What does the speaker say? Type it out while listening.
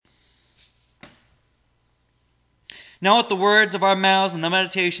Now let the words of our mouths and the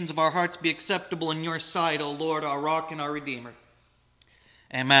meditations of our hearts be acceptable in your sight, O Lord, our rock and our Redeemer.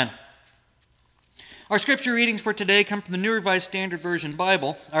 Amen. Our scripture readings for today come from the New Revised Standard Version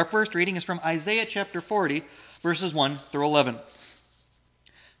Bible. Our first reading is from Isaiah chapter 40, verses 1 through 11.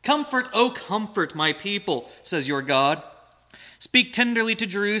 Comfort, O comfort my people, says your God. Speak tenderly to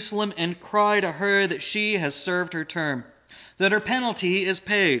Jerusalem and cry to her that she has served her term, that her penalty is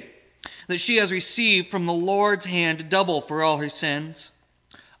paid, that she has received from the Lord's hand double for all her sins.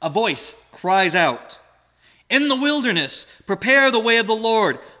 A voice cries out, "In the wilderness, prepare the way of the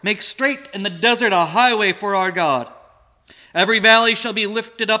Lord. Make straight in the desert a highway for our God. Every valley shall be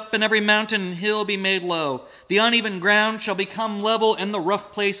lifted up, and every mountain and hill be made low. The uneven ground shall become level, and the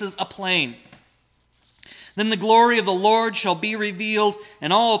rough places a plain. Then the glory of the Lord shall be revealed,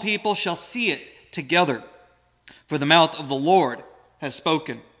 and all people shall see it together. For the mouth of the Lord has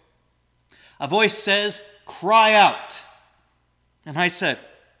spoken." A voice says, "Cry out." And I said,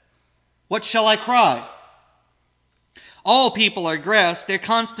 "What shall I cry?" All people are grass, their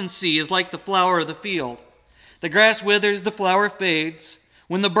constancy is like the flower of the field. The grass withers, the flower fades,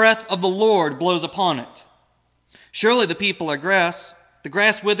 when the breath of the Lord blows upon it. Surely the people are grass. The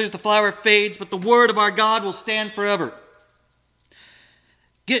grass withers, the flower fades, but the word of our God will stand forever.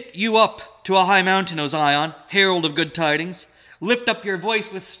 Get you up to a high mountain, O Zion, herald of good tidings. Lift up your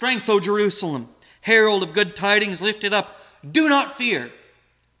voice with strength, O Jerusalem. Herald of good tidings, lift it up. Do not fear.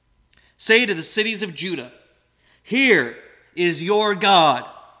 Say to the cities of Judah, "Here is your God."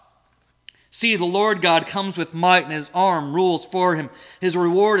 See, the Lord God comes with might, and his arm rules for him. His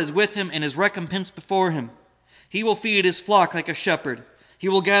reward is with him, and his recompense before him. He will feed his flock like a shepherd. He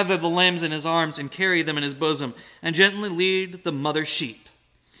will gather the lambs in his arms and carry them in his bosom, and gently lead the mother sheep.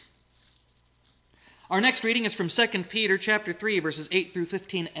 Our next reading is from 2 Peter chapter 3, verses 8 through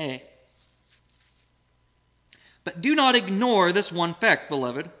 15a. But do not ignore this one fact,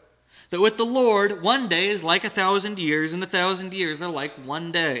 beloved, that with the Lord 1 day is like 1,000 years, and 1,000 years are like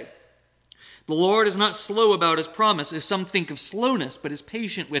 1 day. The Lord is not slow about his promise, as some think of slowness, but is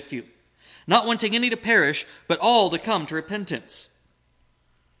patient with you, not wanting any to perish, but all to come to repentance.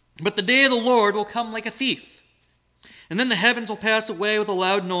 But the day of the Lord will come like a thief. And then the heavens will pass away with a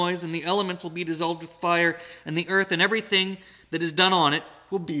loud noise, and the elements will be dissolved with fire, and the earth and everything that is done on it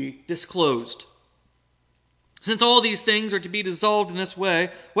will be disclosed. Since all these things are to be dissolved in this way,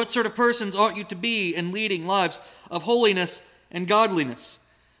 what sort of persons ought you to be in leading lives of holiness and godliness,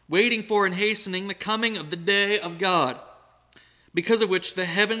 waiting for and hastening the coming of the day of God, because of which the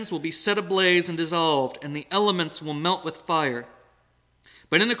heavens will be set ablaze and dissolved, and the elements will melt with fire?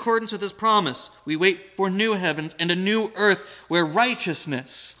 But in accordance with his promise, we wait for new heavens and a new earth where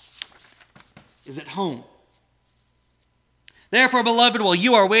righteousness is at home. Therefore, beloved, while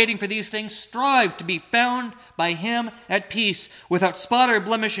you are waiting for these things, strive to be found by him at peace, without spot or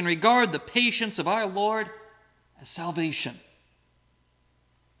blemish, and regard the patience of our Lord as salvation.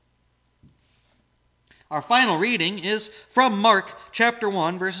 Our final reading is from Mark chapter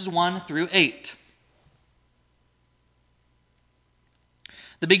 1, verses 1 through 8.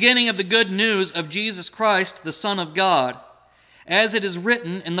 The beginning of the good news of Jesus Christ, the Son of God, as it is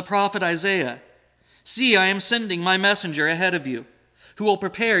written in the prophet Isaiah, "See, I am sending my messenger ahead of you, who will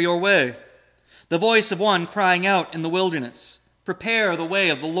prepare your way. The voice of one crying out in the wilderness, 'Prepare the way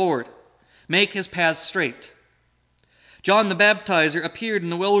of the Lord, make his paths straight.' John the Baptizer appeared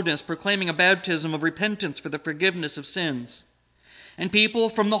in the wilderness, proclaiming a baptism of repentance for the forgiveness of sins. And people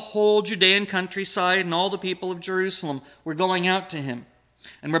from the whole Judean countryside and all the people of Jerusalem were going out to him,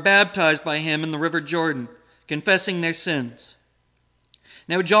 and were baptized by him in the river Jordan, confessing their sins.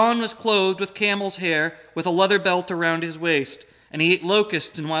 Now John was clothed with camel's hair, with a leather belt around his waist, and he ate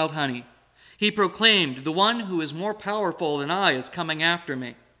locusts and wild honey. He proclaimed, 'The one who is more powerful than I is coming after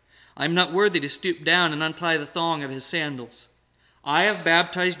me. I am not worthy to stoop down and untie the thong of his sandals. I have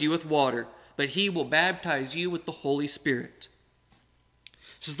baptized you with water, but he will baptize you with the Holy Spirit.'"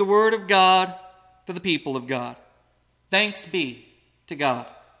 This is the word of God for the people of God. Thanks be to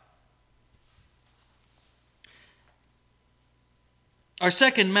God. Our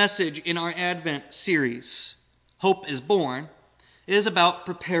second message in our Advent series, Hope is Born, is about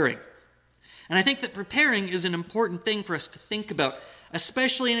preparing. And I think that preparing is an important thing for us to think about,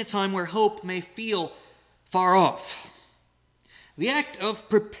 especially in a time where hope may feel far off. The act of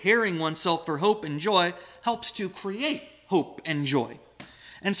preparing oneself for hope and joy helps to create hope and joy.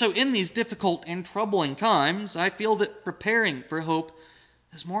 And so in these difficult and troubling times, I feel that preparing for hope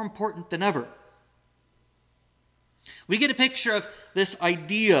is more important than ever. We get a picture of this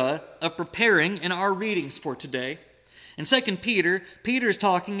idea of preparing in our readings for today. In 2 Peter, Peter is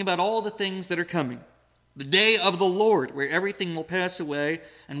talking about all the things that are coming. the day of the Lord, where everything will pass away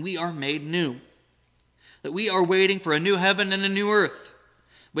and we are made new. That we are waiting for a new heaven and a new earth,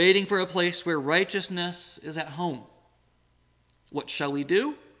 waiting for a place where righteousness is at home. What shall we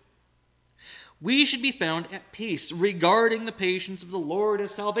do? We should be found at peace, regarding the patience of the Lord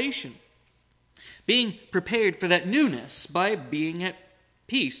as salvation, being prepared for that newness by being at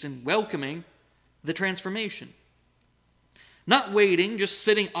peace and welcoming the transformation. Not waiting, just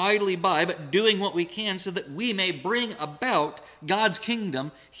sitting idly by, but doing what we can so that we may bring about God's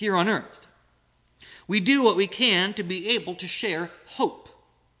kingdom here on earth. We do what we can to be able to share hope.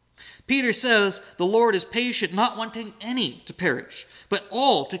 Peter says the Lord is patient, not wanting any to perish, but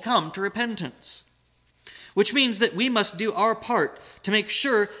all to come to repentance. Which means that we must do our part to make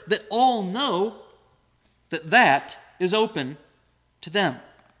sure that all know that that is open to them.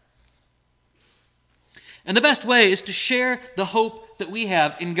 And the best way is to share the hope that we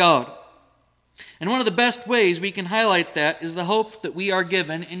have in God. And one of the best ways we can highlight that is the hope that we are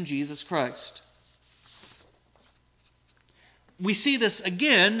given in Jesus Christ. We see this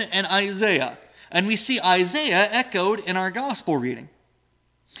again in Isaiah, and we see Isaiah echoed in our gospel reading.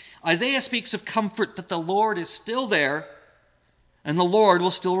 Isaiah speaks of comfort that the Lord is still there, and the Lord will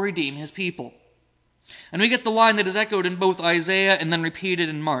still redeem his people. And we get the line that is echoed in both Isaiah and then repeated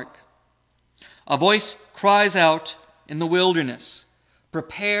in Mark. A voice cries out in the wilderness,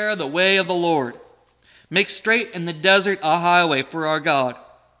 "Prepare the way of the Lord. Make straight in the desert a highway for our God."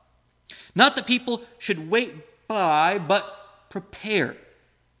 Not that people should wait by, but prepare.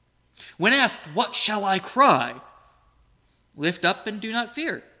 When asked, "What shall I cry?" lift up and do not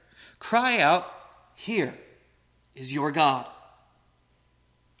fear. Cry out, "Here is your God."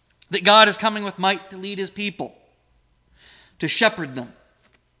 That God is coming with might to lead his people, to shepherd them.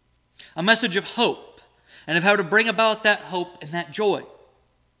 A message of hope, and of how to bring about that hope and that joy,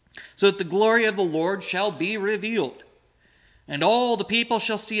 so that the glory of the Lord shall be revealed, and all the people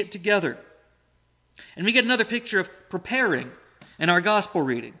shall see it together. And we get another picture of preparing in our gospel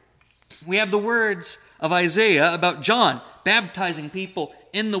reading. We have the words of Isaiah about John baptizing people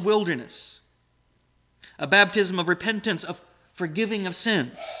in the wilderness. A baptism of repentance, of forgiving of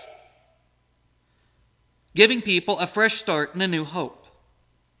sins. Giving people a fresh start and a new hope.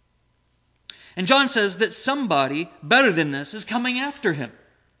 And John says that somebody better than this is coming after him.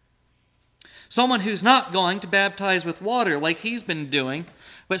 Someone who's not going to baptize with water like he's been doing,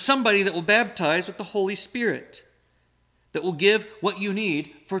 but somebody that will baptize with the Holy Spirit, that will give what you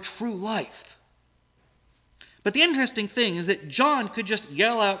need for true life. But the interesting thing is that John could just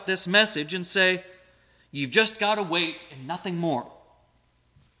yell out this message and say, "You've just got to wait and nothing more."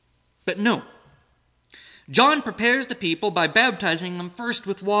 But no. John prepares the people by baptizing them first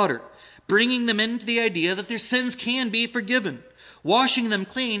with water, bringing them into the idea that their sins can be forgiven, washing them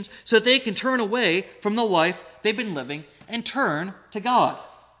clean so that they can turn away from the life they've been living and turn to God.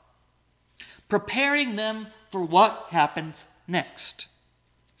 Preparing them for what happens next.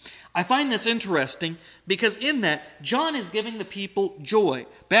 I find this interesting because in that, John is giving the people joy,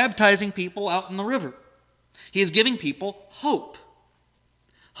 baptizing people out in the river. He is giving people hope.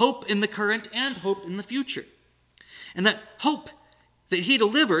 Hope in the current and hope in the future. And that hope that he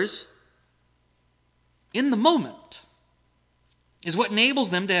delivers in the moment is what enables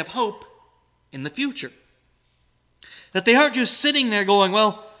them to have hope in the future. That they aren't just sitting there going,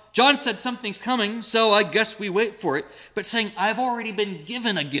 "Well, John said something's coming, so I guess we wait for it," but saying, "I've already been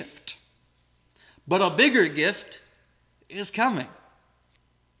given a gift, but a bigger gift is coming."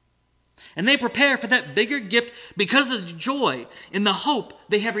 And they prepare for that bigger gift because of the joy and the hope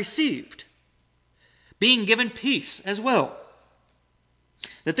they have received, being given peace as well.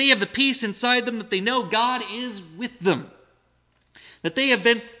 That they have the peace inside them, that they know God is with them, that they have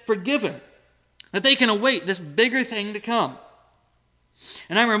been forgiven, that they can await this bigger thing to come.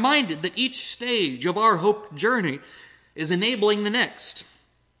 And I'm reminded that each stage of our hope journey is enabling the next.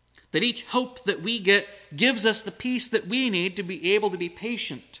 That each hope that we get gives us the peace that we need to be able to be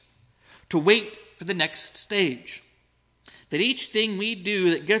patient, to wait for the next stage. That each thing we do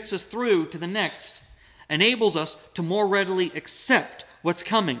that gets us through to the next enables us to more readily accept what's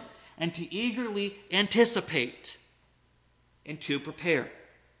coming and to eagerly anticipate and to prepare.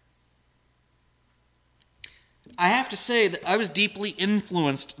 I have to say that I was deeply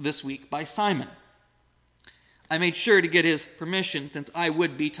influenced this week by Simon. I made sure to get his permission since I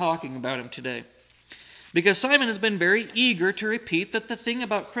would be talking about him today. Because Simon has been very eager to repeat that the thing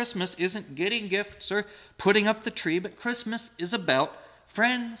about Christmas isn't getting gifts or putting up the tree, but Christmas is about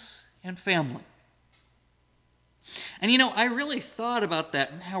friends and family. And I really thought about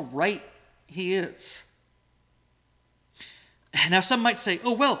that and how right he is. Now some might say,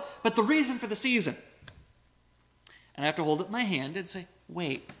 "Oh well, but the reason for the season, And I have to hold up my hand and say,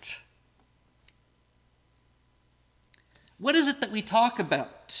 wait. What is it that we talk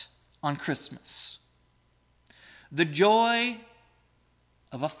about on Christmas? The joy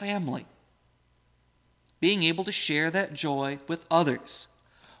of a family. Being able to share that joy with others,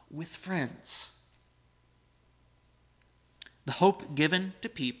 with friends. The hope given to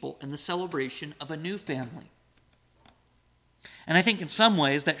people in the celebration of a new family. And I think in some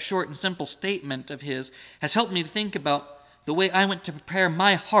ways that short and simple statement of his has helped me to think about the way I went to prepare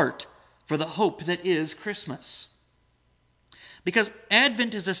my heart for the hope that is Christmas. Because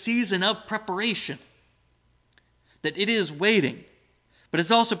Advent is a season of preparation. That it is waiting, but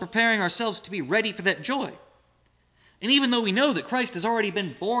it's also preparing ourselves to be ready for that joy. And even though we know that Christ has already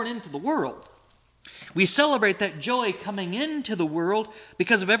been born into the world, we celebrate that joy coming into the world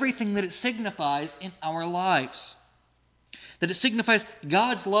because of everything that it signifies in our lives. That it signifies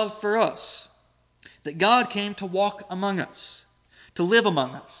God's love for us. That God came to walk among us, to live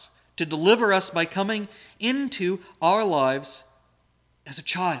among us, to deliver us by coming into our lives as a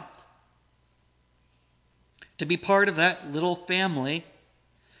child. To be part of that little family,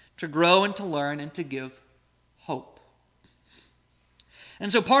 to grow and to learn and to give hope.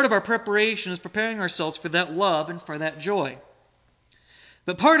 And so part of our preparation is preparing ourselves for that love and for that joy.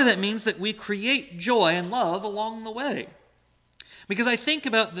 But part of that means that we create joy and love along the way. Because I think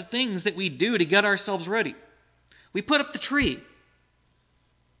about the things that we do to get ourselves ready. We put up the tree.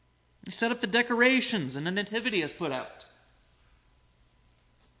 We set up the decorations and the nativity is put out.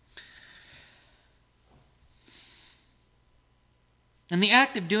 And the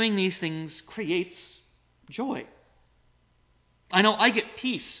act of doing these things creates joy. I know I get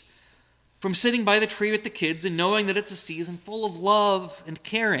peace from sitting by the tree with the kids and knowing that it's a season full of love and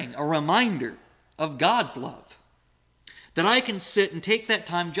caring, a reminder of God's love. That I can sit and take that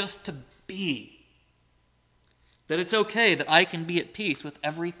time just to be. That it's okay that I can be at peace with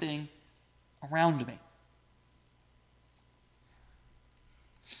everything around me.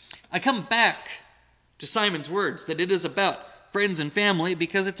 I come back to Simon's words that it is about friends and family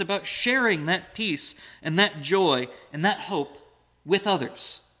because it's about sharing that peace and that joy and that hope with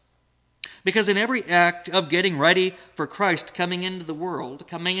others. Because in every act of getting ready for Christ coming into the world,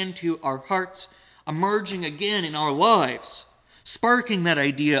 coming into our hearts, emerging again in our lives, sparking that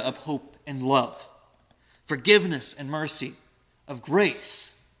idea of hope and love, forgiveness and mercy, of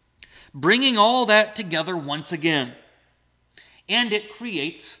grace, bringing all that together once again. And it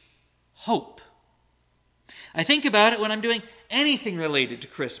creates hope. I think about it when I'm doing anything related to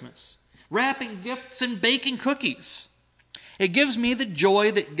Christmas, wrapping gifts and baking cookies. It gives me the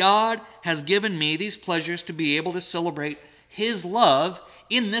joy that God has given me these pleasures to be able to celebrate His love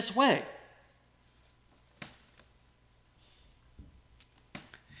in this way.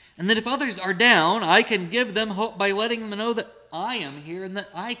 And that if others are down, I can give them hope by letting them know that I am here and that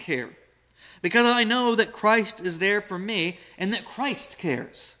I care. Because I know that Christ is there for me and that Christ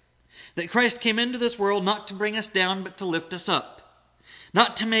cares. That Christ came into this world not to bring us down, but to lift us up.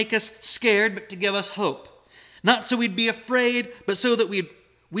 Not to make us scared, but to give us hope. Not so we'd be afraid, but so that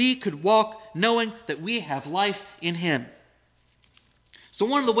we could walk knowing that we have life in Him. So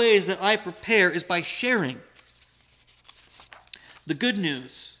one of the ways that I prepare is by sharing the good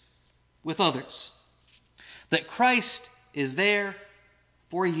news with others. That Christ is there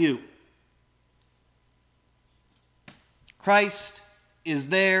for you. Christ is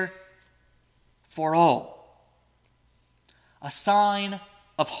there for all. A sign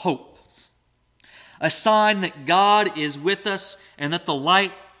of hope. A sign that God is with us and that the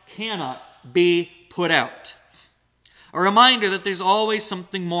light cannot be put out. A reminder that there's always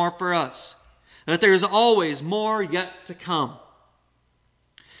something more for us. That there's always more yet to come.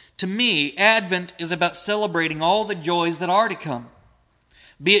 To me, Advent is about celebrating all the joys that are to come.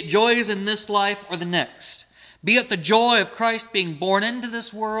 Be it joys in this life or the next. Be it the joy of Christ being born into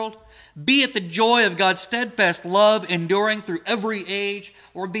this world. Be it the joy of God's steadfast love enduring through every age.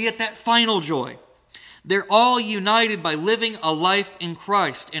 Or be it that final joy. They're all united by living a life in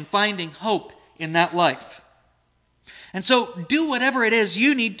Christ and finding hope in that life. And so do whatever it is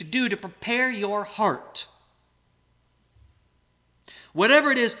you need to do to prepare your heart.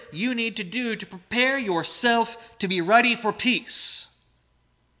 Whatever it is you need to do to prepare yourself to be ready for peace.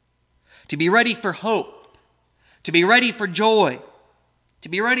 To be ready for hope. To be ready for joy. To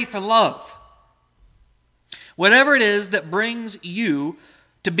be ready for love. Whatever it is that brings you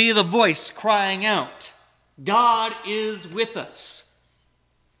to be the voice crying out, God is with us.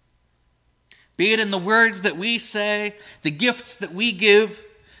 Be it in the words that we say, the gifts that we give,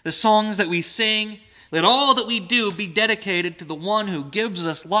 the songs that we sing, let all that we do be dedicated to the one who gives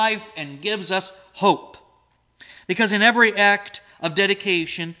us life and gives us hope. Because in every act of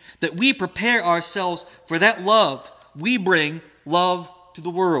dedication that we prepare ourselves for that love, we bring love to the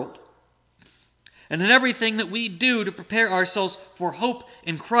world. And in everything that we do to prepare ourselves for hope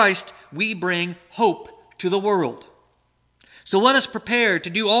in Christ, we bring hope to the world. So let us prepare to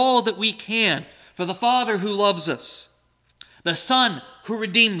do all that we can for the Father who loves us, the Son who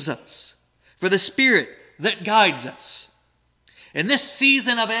redeems us, for the Spirit that guides us. In this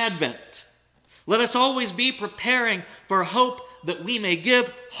season of Advent, let us always be preparing for hope that we may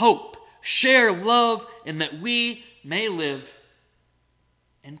give hope, share love, and that we may live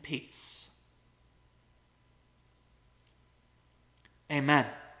in peace. Amen.